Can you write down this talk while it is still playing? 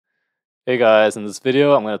Hey guys, in this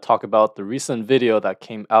video, I'm going to talk about the recent video that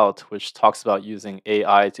came out, which talks about using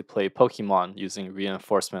AI to play Pokemon using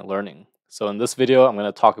reinforcement learning. So, in this video, I'm going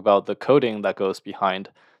to talk about the coding that goes behind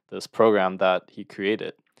this program that he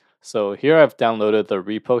created. So, here I've downloaded the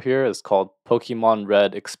repo here. It's called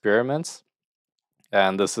PokemonRedExperiments.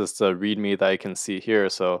 And this is the README that you can see here.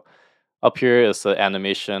 So, up here is the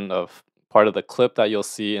animation of part of the clip that you'll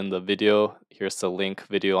see in the video. Here's the link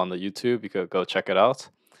video on the YouTube. You could go check it out.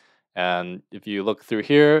 And if you look through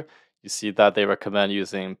here, you see that they recommend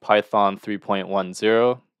using Python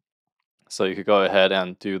 3.10. So you could go ahead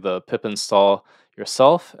and do the pip install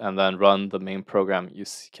yourself and then run the main program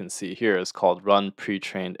can see here is called run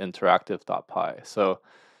pre-trained interactive.py. So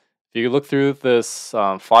if you look through this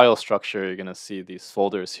file structure, you're going to see these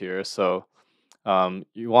folders here. So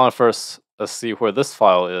you want to first see where this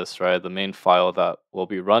file is, right? The main file that will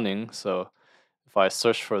be running. So if I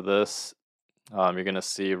search for this, you're going to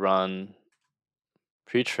see run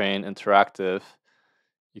pre-trained interactive.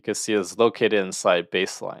 You can see it's located inside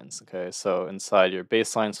baselines. Okay, so inside your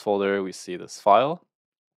baselines folder, we see this file.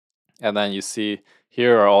 And then you see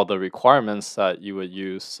here are all the requirements that you would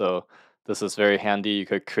use. So this is very handy. You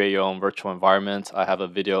could create your own virtual environment. I have a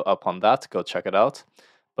video up on that. Go check it out.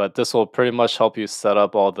 But this will pretty much help you set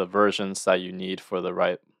up all the versions that you need for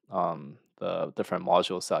the different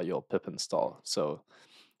modules that you'll pip install. So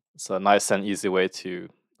it's a nice and easy way to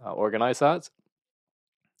organize that.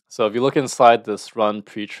 So if you look inside this run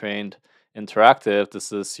pre-trained interactive,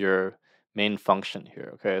 this is your main function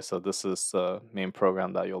here. Okay, so this is the main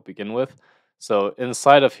program that you'll begin with. So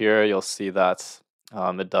inside of here, you'll see that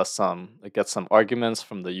it gets some arguments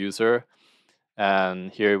from the user,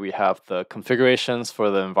 and here we have the configurations for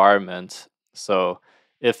the environment. So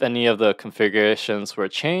if any of the configurations were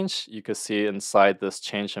changed, you could see inside this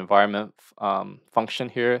change environment function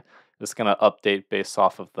here, it's going to update based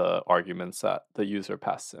off of the arguments that the user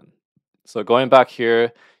passed in. So going back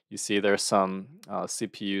here, you see there's some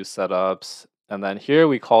CPU setups, and then here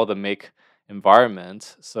we call the make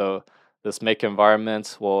environment. So this make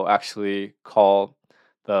environment will actually call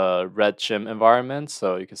the red gym environment.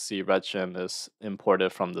 So you can see red gym is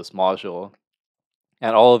imported from this module.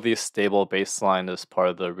 And all of these stable baseline is part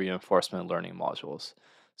of the reinforcement learning modules.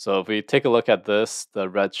 So if we take a look at this, the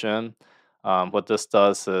red gym, what this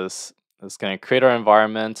does is it's going to create our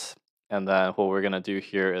environment. And then what we're going to do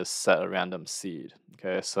here is set a random seed.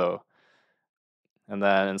 Okay, so, and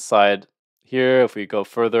then inside here, if we go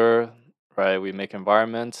further, right, we make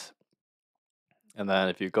environment. And then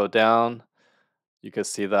if you go down, you can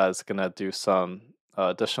see that it's going to do some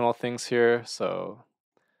additional things here. So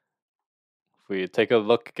if we take a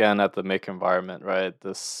look again at the make environment, right,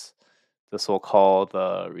 this will call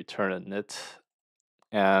the return init.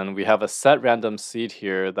 And we have a set random seed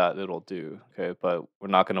here that it'll do. Okay, but we're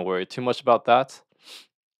not going to worry too much about that.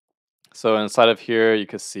 So inside of here, you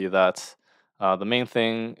can see that the main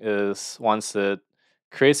thing is once it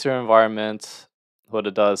creates your environment, what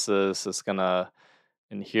it does is it's gonna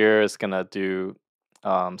in here it's gonna do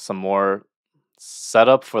some more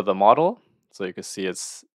setup for the model. So you can see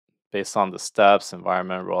it's based on the steps,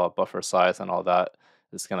 environment, rollup, buffer size, and all that.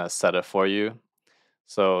 It's gonna set it for you.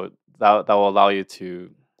 So that will allow you to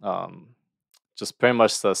just pretty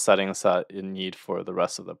much the settings that you need for the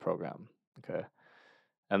rest of the program. Okay,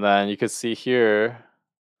 and then you can see here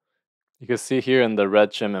in the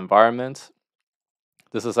red gym environment,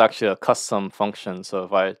 this is actually a custom function. So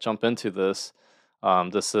if I jump into this,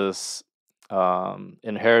 this is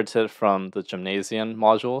inherited from the gymnasium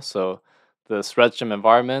module. So this red gym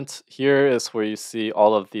environment here is where you see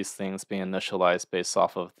all of these things being initialized based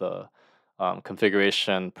off of the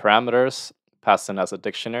configuration parameters passed in as a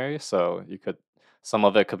dictionary. So some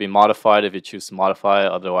of it could be modified if you choose to modify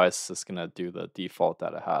it. Otherwise, it's going to do the default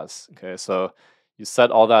that it has. Okay, so you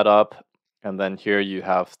set all that up, and then here you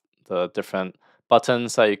have the different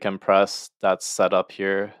buttons that you can press that's set up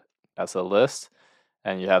here as a list.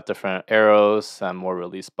 And you have different arrows and more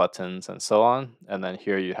release buttons and so on. And then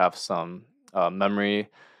here you have some memory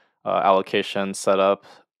allocation set up.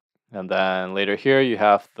 And then later here you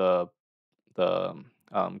have the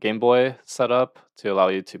Game Boy set up to allow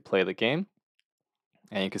you to play the game.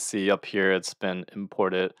 And you can see up here it's been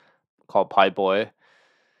imported called PyBoy.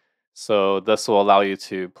 So this will allow you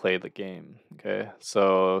to play the game. Okay,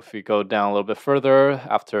 so if you go down a little bit further,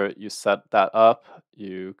 after you set that up,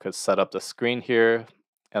 you could set up the screen here,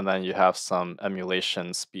 and then you have some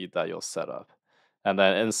emulation speed that you'll set up. And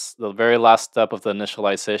then the very last step of the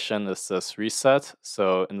initialization is this reset.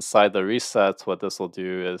 So inside the reset, what this will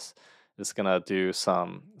do is it's gonna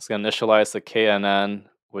initialize the KNN,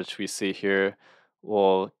 which we see here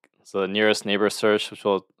will So the nearest neighbor search,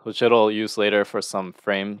 which it'll use later for some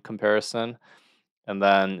frame comparison. And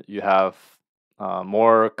then you have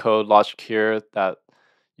more code logic here that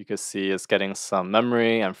you can see is getting some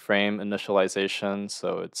memory and frame initialization.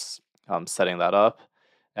 So it's setting that up.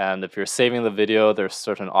 And if you're saving the video, there's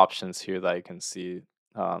certain options here that you can see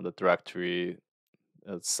the directory,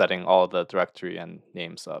 setting all the directory and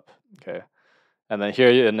names up. Okay. And then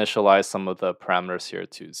here you initialize some of the parameters here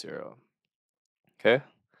to 0. Okay.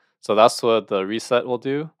 So that's what the reset will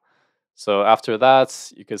do. So after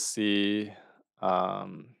that, you can see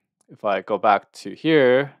um, if I go back to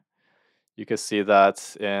here, you can see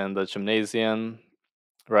that in the gymnasium,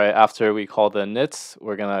 right after we call the init,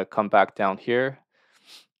 we're gonna come back down here.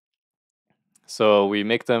 So we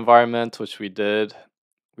make the environment, which we did.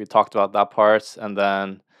 We talked about that part, and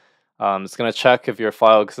then it's gonna check if your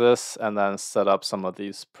file exists, and then set up some of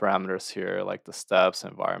these parameters here, like the steps,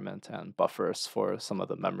 environment, and buffers for some of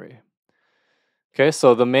the memory. Okay,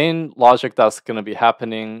 so the main logic that's going to be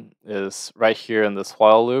happening is right here in this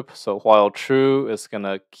while loop. So while true is going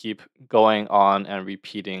to keep going on and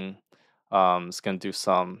repeating. It's going to do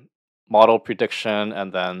some model prediction,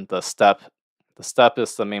 and then the step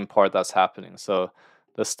is the main part that's happening. So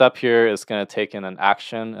the step here is going to take in an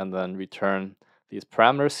action and then return these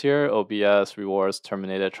parameters here: OBS, rewards,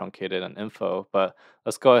 terminated, truncated, and info. But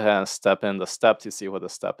let's go ahead and step in the step to see what the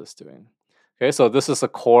step is doing. Okay, so this is a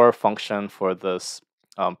core function for this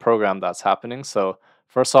program that's happening. So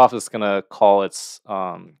first off, it's going to call its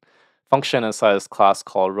function inside this class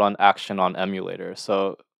called run action on emulator.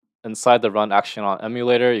 So inside the run action on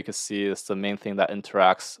emulator, you can see it's the main thing that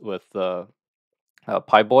interacts with the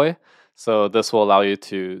PyBoy. So this will allow you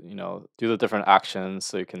to do the different actions.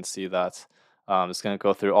 So you can see that it's going to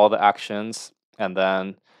go through all the actions, and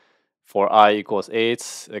then for I equals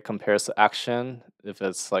 8, it compares the action. If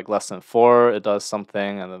it's like less than 4, it does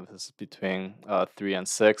something, and then if it's between 3 and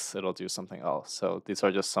 6, it'll do something else. So these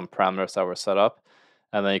are just some parameters that were set up.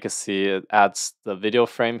 And then you can see it adds the video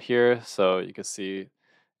frame here. So you can see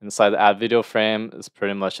inside the add video frame is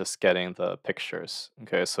pretty much just getting the pictures.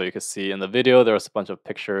 Okay, so you can see in the video there was a bunch of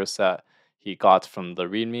pictures that he got from the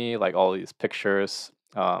README, like all these pictures.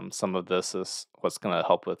 Some of this is what's going to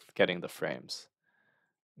help with getting the frames.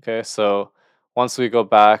 Okay, so once we go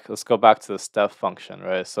back, let's go back to the step function,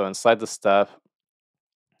 right? So inside the step,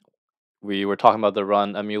 we were talking about the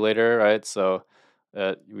run emulator, right? So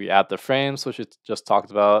we add the frames, which we just talked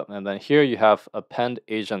about. And then here you have append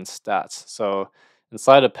agent stats. So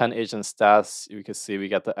inside append agent stats, you can see we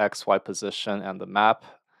get the X, Y position and the map.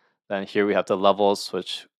 Then here we have the levels,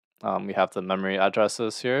 which we have the memory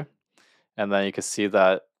addresses here. And then you can see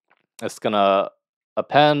that it's gonna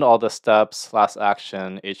append all the steps, last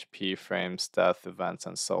action, HP, frames, death, events,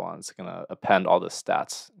 and so on. It's gonna append all the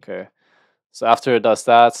stats. Okay. So after it does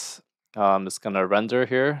that, it's gonna render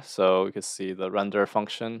here. So we can see the render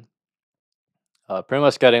function, pretty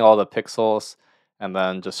much getting all the pixels and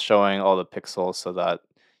then just showing all the pixels so that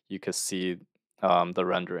you could see the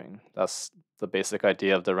rendering. That's the basic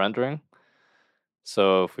idea of the rendering.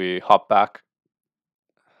 So if we hop back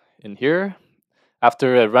in here,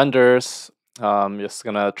 after it renders, just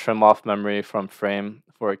gonna trim off memory from frame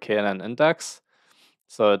for a KNN index.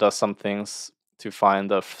 So it does some things to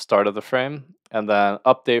find the start of the frame, and then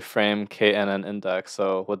update frame KNN index.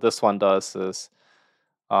 So what this one does is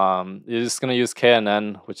you're just gonna use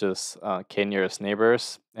KNN, which is k nearest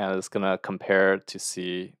neighbors, and it's gonna compare to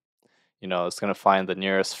see, it's gonna find the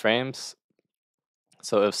nearest frames.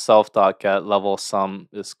 So if self.get level sum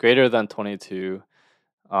is greater than 22,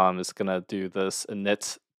 it's gonna do this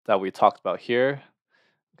init that we talked about here.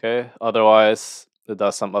 Okay, otherwise it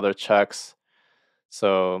does some other checks.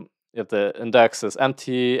 So if the index is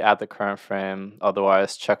empty, add the current frame.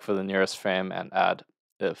 Otherwise, check for the nearest frame and add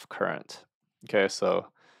if current. Okay, so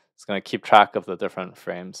it's gonna keep track of the different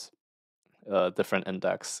frames, different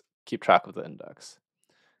index. Keep track of the index.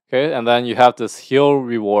 Okay, and then you have this heal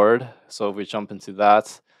reward. So if we jump into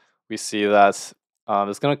that, we see that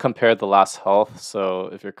it's going to compare the last health. So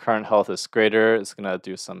if your current health is greater, it's going to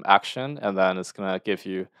do some action, and then it's going to give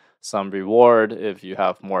you some reward if you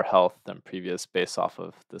have more health than previous based off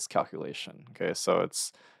of this calculation. Okay, so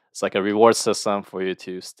it's like a reward system for you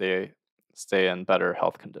to stay in better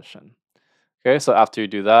health condition. Okay, so after you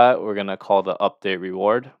do that, we're going to call the update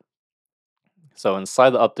reward. So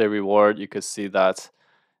inside the update reward, you could see that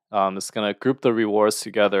it's going to group the rewards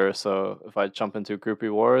together. So if I jump into group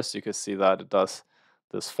rewards, you can see that it does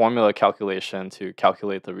this formula calculation to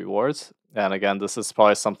calculate the rewards. And again, this is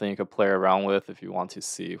probably something you could play around with if you want to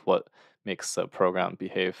see what makes the program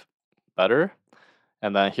behave better.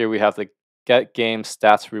 And then here we have the get game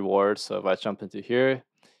stats reward. So if I jump into here,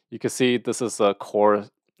 you can see this is the core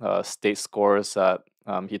state scores that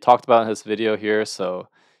he talked about in his video here. So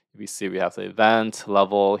we see we have the event,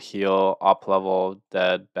 level, heal, op level,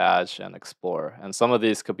 dead, badge, and explore. And some of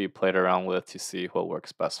these could be played around with to see what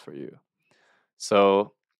works best for you.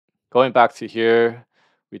 So going back to here,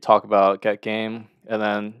 we talk about get game. And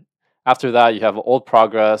then after that, you have old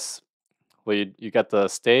progress where you get the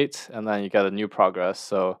state and then you get a new progress.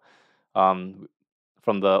 So um,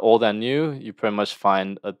 from the old and new, you pretty much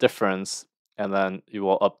find a difference, and then you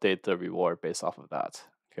will update the reward based off of that.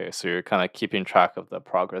 Okay, so you're kind of keeping track of the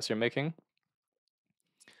progress you're making.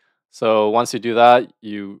 So once you do that,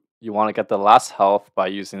 you want to get the last health by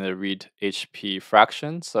using the read HP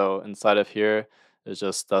fraction. So inside of here, it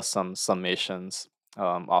just does some summations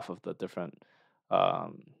off of the different.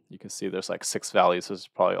 You can see there's like 6 values. This is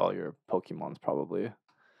probably all your Pokemons probably.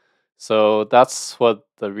 So that's what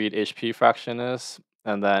the read HP fraction is.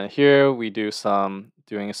 And then here we do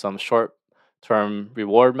doing some short term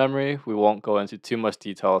reward memory. We won't go into too much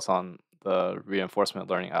details on the reinforcement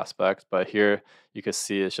learning aspect, but here you can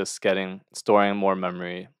see it's just storing more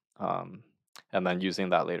memory um, and then using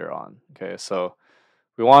that later on. Okay, so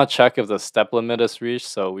we want to check if the step limit is reached,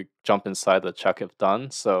 so we jump inside the check if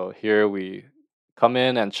done. So here we come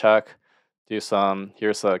in and check, here's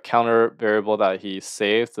a counter variable that he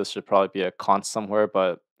saved. This should probably be a const somewhere,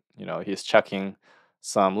 but he's checking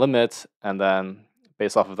some limit, and then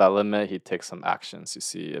based off of that limit, he takes some actions to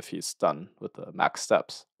see if he's done with the max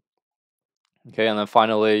steps. Okay, and then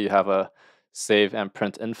finally you have a save and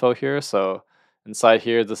print info here. So inside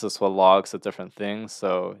here, this is what logs the different things.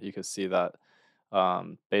 So you can see that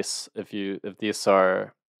if these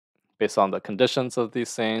are based on the conditions of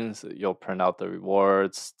these things, you'll print out the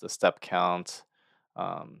rewards, the step count,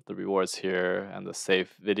 the rewards here, and the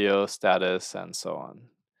save video status, and so on.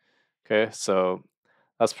 Okay, so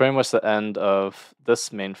that's pretty much the end of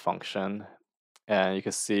this main function, and you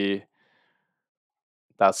can see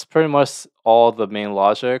that's pretty much all the main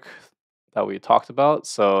logic that we talked about.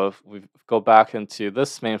 So if we go back into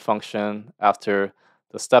this main function after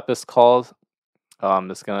the step is called,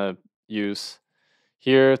 it's going to use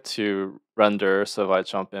here to render. So if I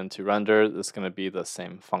jump into render, it's going to be the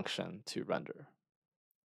same function to render.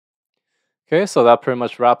 Okay, so that pretty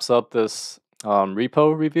much wraps up this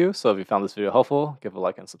repo review. So if you found this video helpful, give a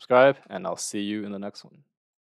like and subscribe, and I'll see you in the next one.